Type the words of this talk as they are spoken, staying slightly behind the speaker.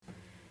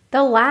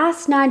The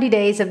last 90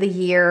 days of the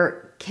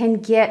year can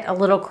get a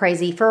little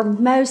crazy for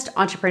most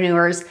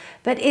entrepreneurs,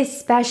 but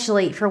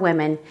especially for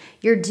women.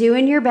 You're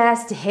doing your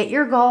best to hit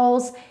your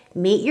goals,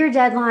 meet your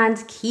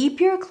deadlines,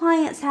 keep your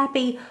clients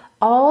happy,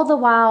 all the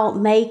while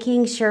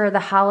making sure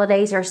the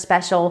holidays are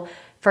special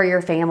for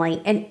your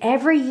family. And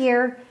every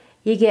year,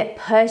 you get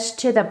pushed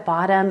to the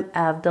bottom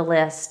of the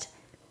list.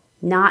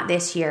 Not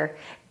this year.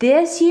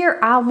 This year,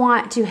 I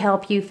want to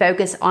help you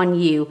focus on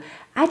you.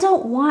 I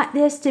don't want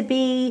this to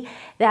be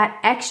that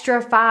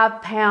extra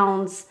 5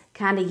 pounds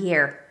kind of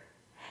year.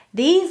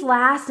 These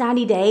last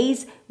 90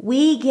 days,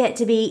 we get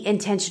to be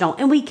intentional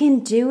and we can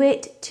do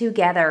it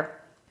together.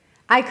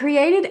 I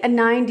created a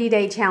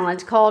 90-day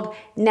challenge called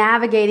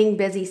Navigating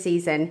Busy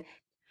Season.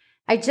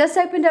 I just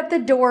opened up the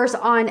doors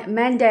on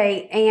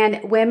Monday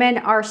and women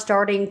are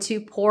starting to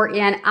pour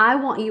in. I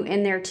want you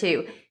in there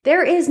too.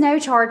 There is no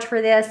charge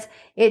for this.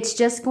 It's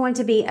just going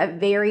to be a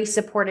very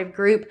supportive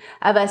group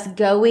of us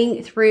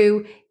going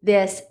through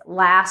this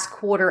last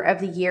quarter of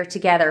the year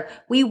together.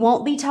 We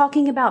won't be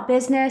talking about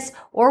business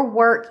or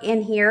work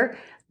in here.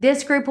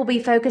 This group will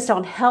be focused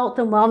on health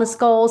and wellness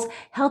goals,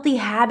 healthy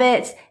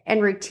habits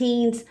and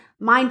routines,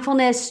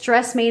 mindfulness,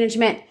 stress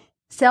management,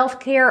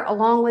 self-care,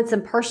 along with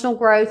some personal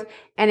growth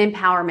and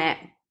empowerment.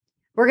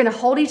 We're going to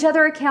hold each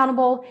other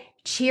accountable,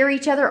 cheer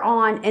each other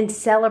on, and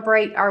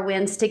celebrate our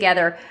wins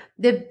together.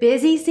 The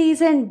busy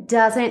season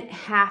doesn't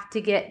have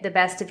to get the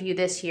best of you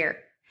this year.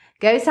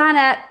 Go sign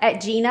up at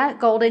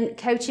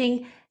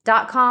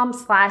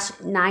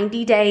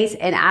GinaGoldenCoaching.com/90 days,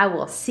 and I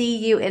will see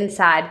you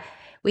inside.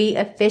 We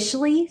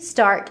officially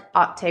start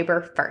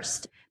October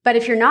 1st. But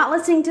if you're not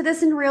listening to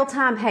this in real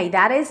time, hey,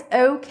 that is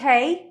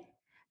okay.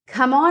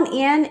 Come on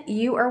in.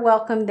 You are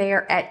welcome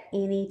there at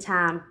any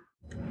time.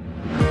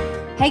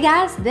 Hey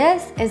guys,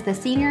 this is the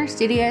Senior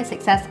Studio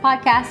Success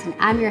Podcast, and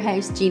I'm your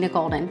host, Gina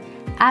Golden.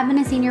 I've been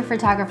a senior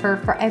photographer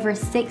for over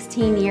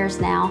 16 years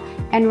now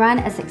and run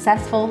a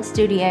successful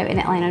studio in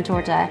Atlanta,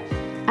 Georgia.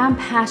 I'm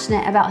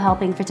passionate about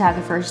helping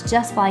photographers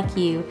just like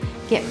you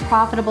get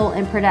profitable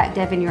and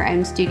productive in your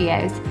own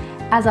studios.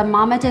 As a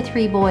mama to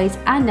 3 boys,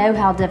 I know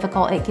how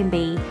difficult it can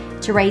be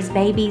to raise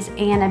babies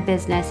and a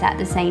business at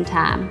the same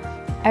time.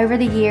 Over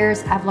the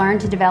years, I've learned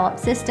to develop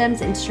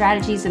systems and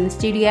strategies in the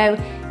studio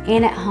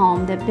and at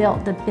home that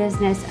built the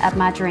business of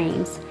my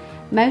dreams.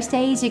 Most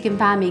days you can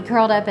find me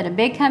curled up in a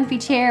big comfy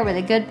chair with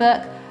a good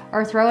book,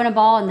 or throwing a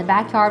ball in the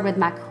backyard with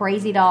my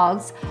crazy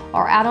dogs,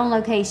 or out on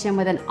location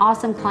with an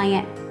awesome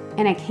client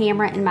and a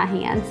camera in my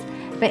hands.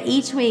 But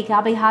each week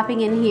I'll be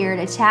hopping in here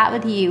to chat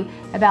with you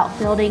about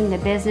building the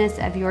business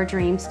of your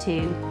dreams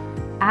too.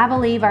 I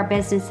believe our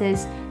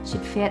businesses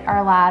should fit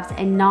our lives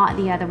and not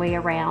the other way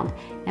around.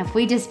 Now, if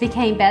we just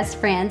became best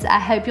friends, I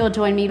hope you'll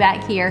join me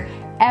back here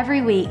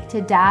every week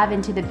to dive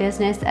into the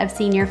business of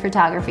senior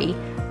photography.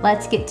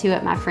 Let's get to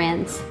it, my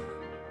friends.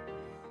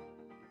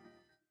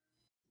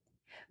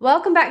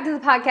 Welcome back to the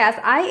podcast.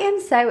 I am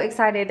so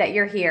excited that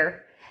you're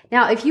here.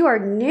 Now, if you are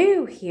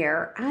new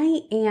here,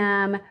 I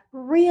am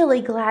really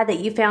glad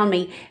that you found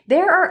me.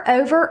 There are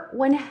over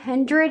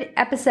 100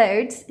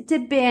 episodes to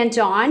binge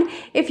on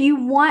if you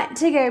want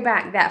to go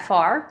back that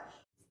far.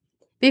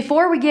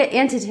 Before we get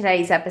into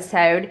today's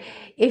episode,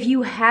 if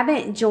you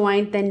haven't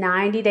joined the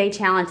 90-day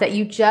challenge that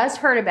you just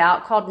heard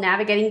about called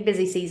Navigating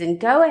Busy Season,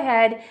 go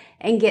ahead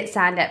and get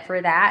signed up for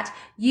that.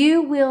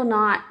 You will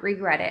not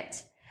regret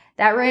it.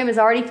 That room is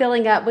already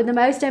filling up with the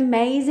most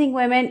amazing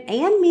women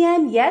and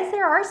men. Yes,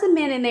 there are some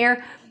men in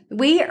there.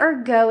 We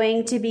are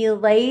going to be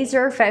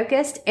laser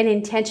focused and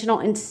intentional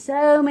in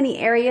so many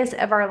areas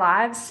of our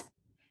lives.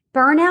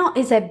 Burnout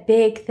is a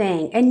big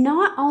thing, and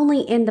not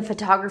only in the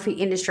photography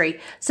industry.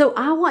 So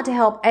I want to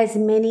help as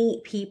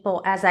many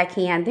people as I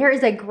can. There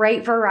is a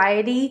great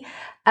variety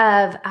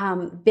of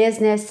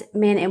business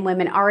men and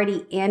women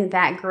already in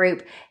that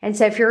group. And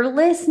so if you're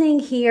listening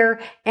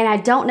here and I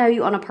don't know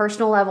you on a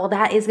personal level,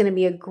 that is going to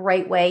be a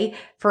great way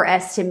for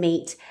us to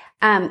meet.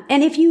 And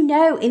if you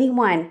know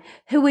anyone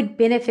who would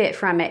benefit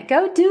from it,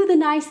 go do the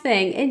nice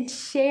thing and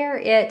share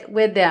it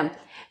with them.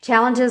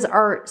 Challenges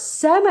are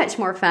so much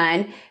more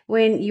fun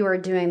when you are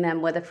doing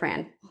them with a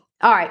friend.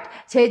 All right,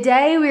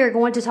 today we are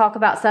going to talk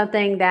about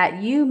something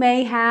that you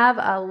may have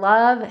a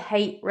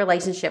love-hate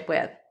relationship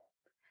with.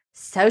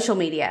 Social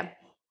media.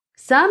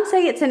 Some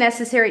say it's a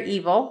necessary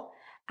evil.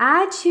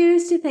 I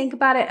choose to think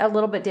about it a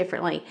little bit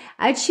differently.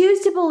 I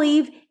choose to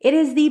believe it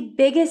is the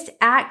biggest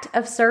act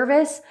of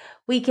service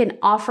we can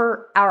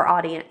offer our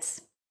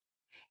audience.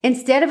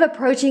 Instead of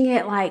approaching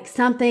it like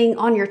something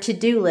on your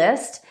to-do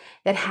list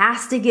that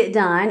has to get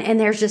done and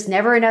there's just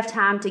never enough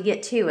time to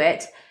get to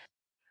it,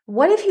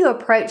 what if you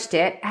approached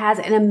it as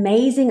an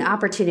amazing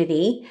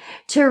opportunity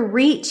to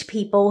reach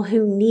people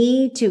who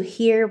need to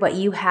hear what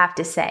you have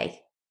to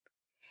say?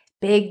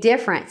 Big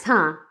difference,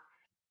 huh?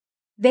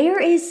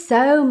 There is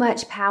so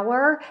much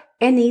power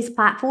in these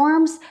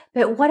platforms,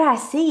 but what I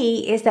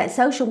see is that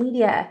social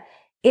media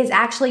is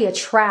actually a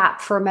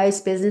trap for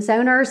most business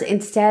owners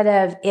instead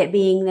of it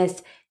being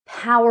this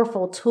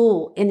powerful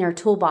tool in their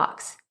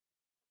toolbox.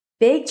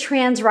 Big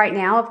trends right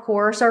now, of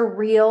course, are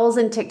Reels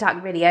and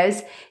TikTok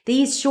videos.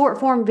 These short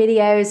form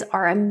videos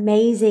are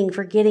amazing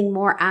for getting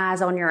more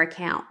eyes on your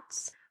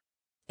accounts.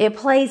 It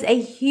plays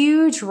a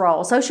huge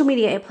role, social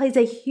media, it plays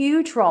a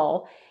huge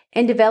role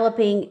in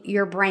developing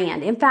your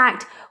brand. In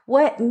fact,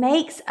 what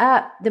makes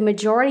up the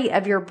majority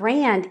of your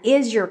brand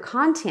is your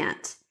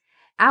content.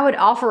 I would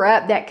offer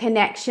up that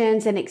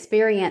connections and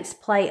experience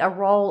play a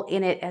role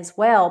in it as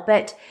well.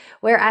 But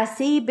where I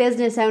see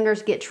business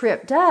owners get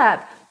tripped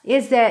up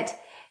is that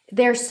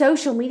their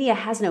social media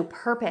has no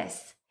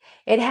purpose.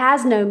 It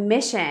has no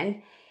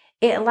mission.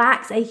 It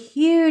lacks a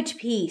huge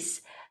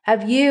piece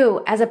of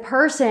you as a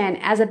person,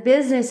 as a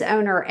business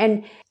owner,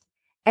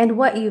 and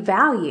what you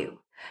value.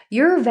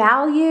 Your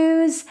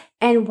values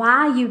and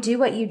why you do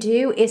what you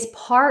do is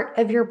part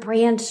of your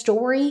brand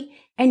story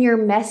and your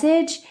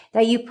message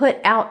that you put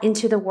out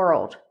into the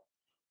world.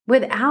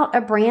 Without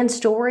a brand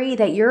story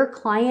that your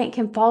client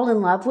can fall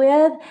in love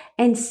with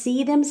and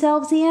see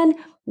themselves in,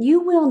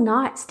 you will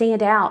not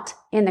stand out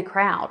in the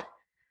crowd.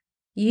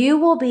 You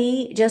will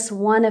be just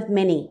one of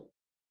many.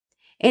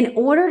 In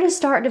order to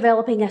start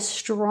developing a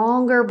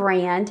stronger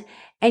brand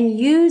and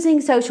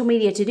using social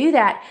media to do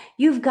that,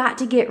 you've got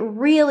to get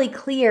really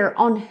clear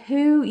on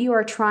who you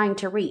are trying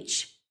to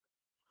reach.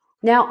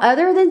 Now,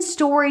 other than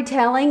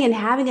storytelling and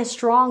having a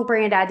strong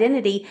brand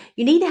identity,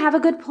 you need to have a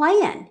good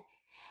plan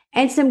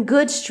and some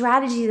good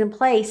strategies in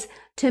place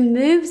to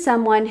move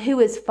someone who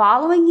is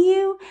following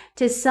you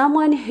to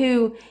someone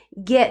who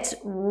gets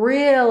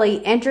really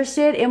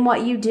interested in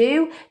what you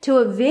do to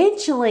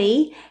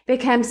eventually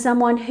become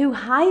someone who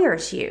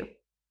hires you.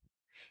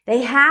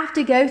 They have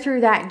to go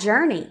through that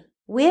journey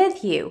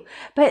with you,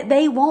 but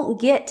they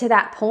won't get to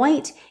that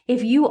point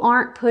if you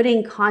aren't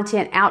putting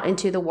content out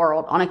into the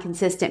world on a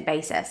consistent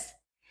basis.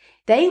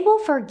 They will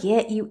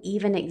forget you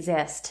even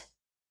exist.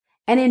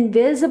 An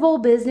invisible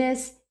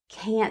business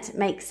can't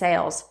make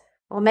sales.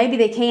 Well, maybe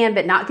they can,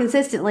 but not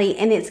consistently,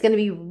 and it's going to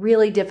be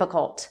really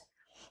difficult.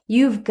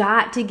 You've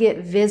got to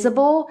get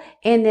visible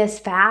in this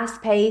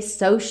fast-paced,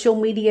 social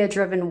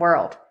media-driven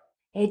world.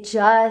 It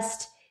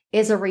just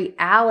is a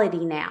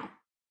reality now.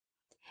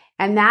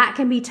 And that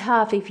can be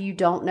tough if you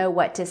don't know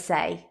what to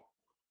say.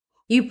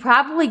 You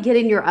probably get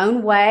in your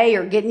own way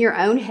or get in your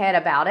own head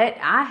about it.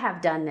 I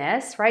have done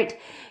this, right?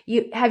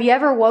 Have you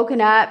ever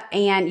woken up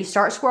and you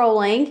start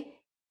scrolling,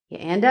 you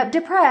end up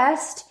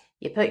depressed,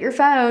 you put your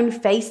phone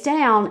face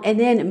down and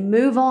then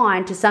move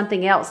on to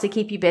something else to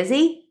keep you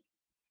busy?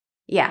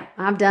 Yeah,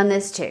 I've done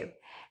this too.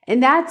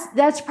 And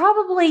that's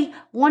probably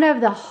one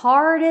of the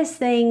hardest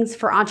things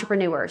for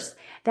entrepreneurs.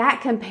 That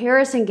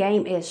comparison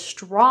game is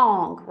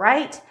strong,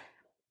 right?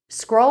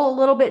 Scroll a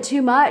little bit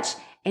too much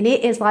and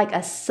it is like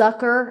a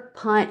sucker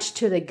punch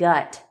to the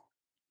gut.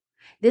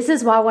 This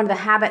is why one of the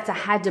habits I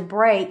had to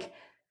break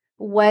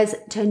was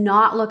to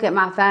not look at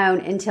my phone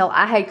until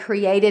I had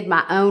created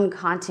my own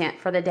content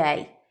for the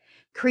day.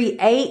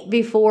 Create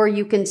before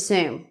you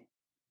consume.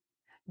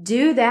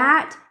 Do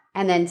that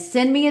and then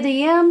send me a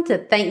DM to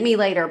thank me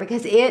later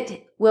because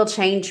it will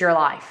change your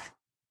life.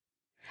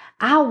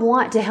 I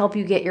want to help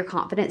you get your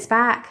confidence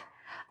back.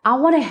 I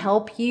want to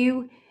help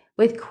you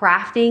with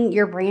crafting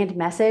your brand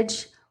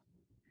message.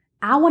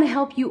 I want to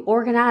help you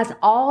organize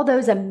all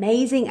those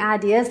amazing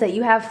ideas that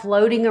you have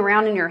floating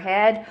around in your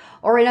head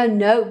or in a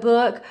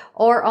notebook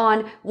or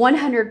on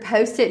 100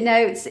 Post-it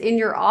notes in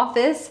your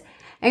office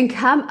and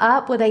come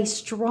up with a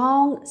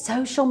strong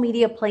social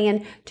media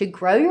plan to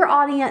grow your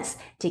audience,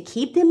 to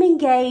keep them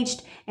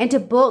engaged, and to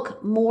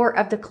book more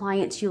of the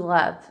clients you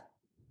love.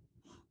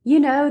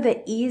 You know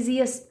the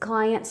easiest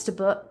clients to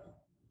book?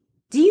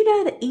 Do you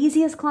know the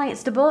easiest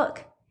clients to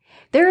book?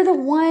 They're the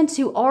ones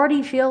who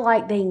already feel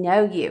like they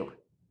know you.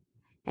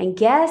 And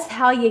guess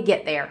how you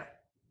get there?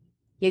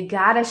 You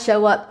gotta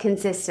show up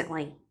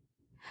consistently.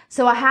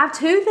 So I have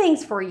two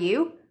things for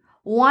you.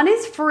 One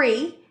is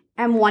free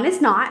and one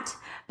is not,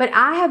 but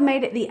I have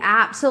made it the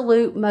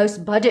absolute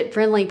most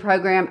budget-friendly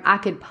program I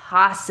could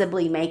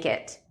possibly make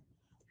it.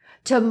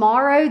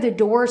 Tomorrow, the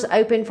doors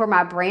open for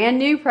my brand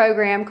new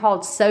program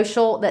called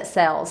Social That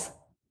Sells.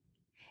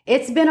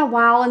 It's been a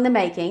while in the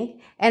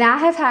making, and I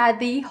have had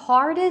the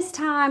hardest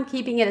time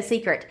keeping it a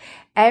secret.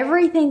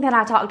 Everything that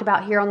I talked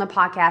about here on the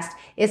podcast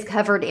is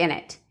covered in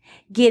it.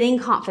 Getting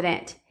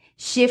confident,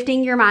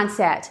 shifting your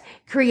mindset,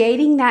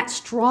 creating that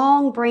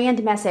strong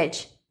brand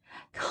message,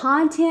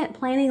 content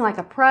planning like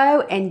a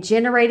pro, and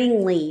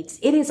generating leads.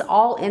 It is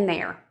all in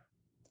there.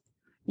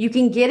 You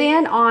can get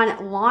in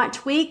on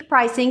launch week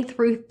pricing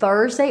through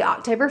Thursday,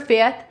 October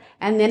 5th,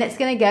 and then it's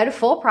going to go to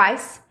full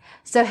price.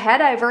 So head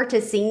over to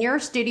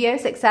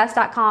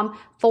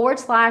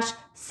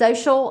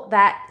seniorstudiosuccess.com/social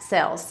that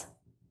sells.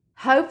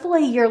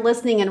 Hopefully you're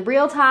listening in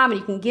real time and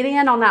you can get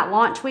in on that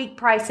launch week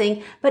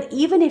pricing. But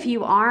even if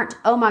you aren't,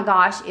 oh my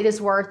gosh, it is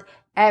worth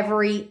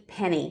every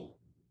penny.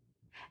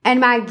 And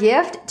my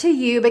gift to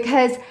you,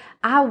 because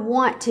I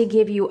want to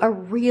give you a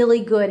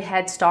really good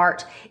head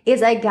start,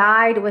 is a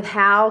guide with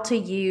how to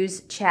use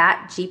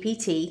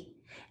ChatGPT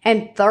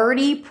and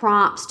 30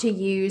 prompts to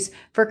use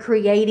for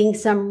creating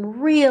some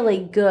really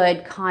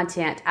good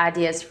content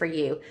ideas for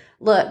you.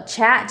 Look,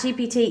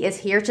 ChatGPT is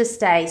here to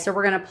stay, so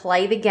we're going to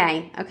play the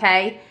game,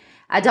 okay?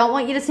 I don't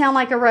want you to sound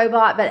like a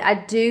robot, but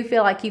I do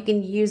feel like you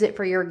can use it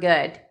for your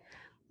good.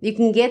 You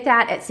can get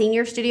that at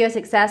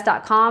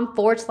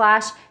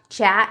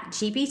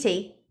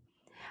seniorstudiosuccess.com/ChatGPT.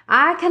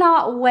 I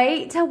cannot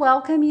wait to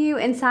welcome you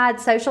inside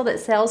Social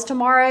That Sells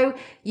tomorrow.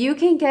 You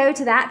can go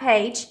to that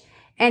page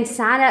and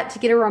sign up to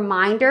get a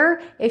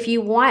reminder if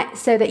you want,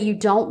 so that you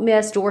don't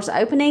miss doors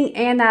opening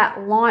and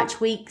that launch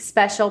week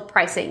special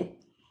pricing.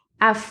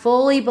 I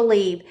fully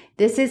believe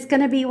this is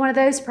going to be one of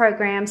those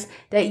programs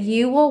that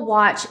you will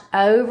watch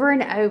over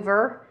and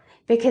over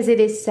because it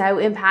is so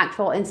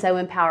impactful and so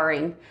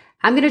empowering.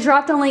 I'm going to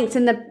drop the links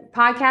in the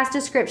podcast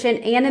description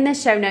and in the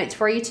show notes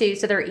for you too,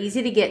 so they're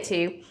easy to get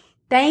to.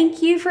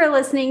 Thank you for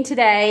listening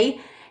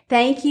today.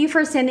 Thank you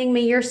for sending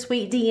me your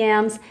sweet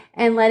DMs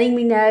and letting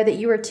me know that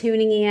you are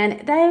tuning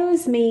in.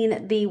 Those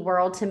mean the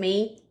world to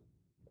me.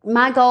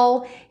 My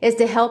goal is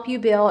to help you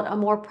build a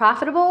more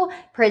profitable,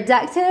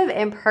 productive,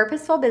 and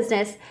purposeful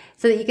business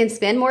so that you can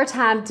spend more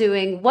time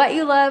doing what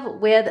you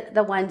love with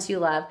the ones you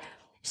love.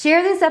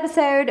 Share this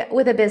episode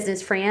with a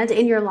business friend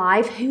in your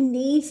life who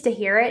needs to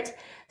hear it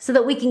so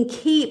that we can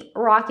keep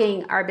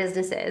rocking our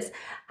businesses.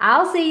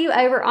 I'll see you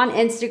over on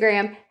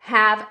Instagram.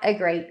 Have a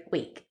great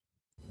week.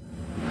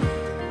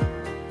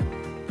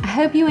 I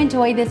hope you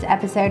enjoyed this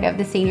episode of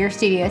the Senior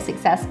Studio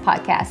Success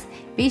Podcast.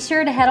 Be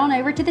sure to head on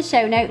over to the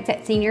show notes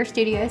at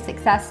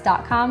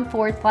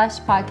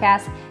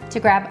seniorstudiosuccess.com/podcast to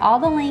grab all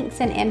the links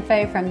and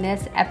info from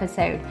this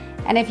episode.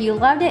 And if you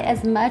loved it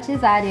as much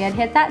as I did,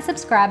 hit that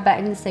subscribe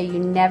button so you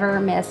never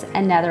miss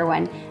another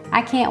one.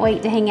 I can't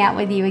wait to hang out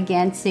with you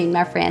again soon,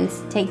 my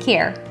friends. Take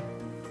care.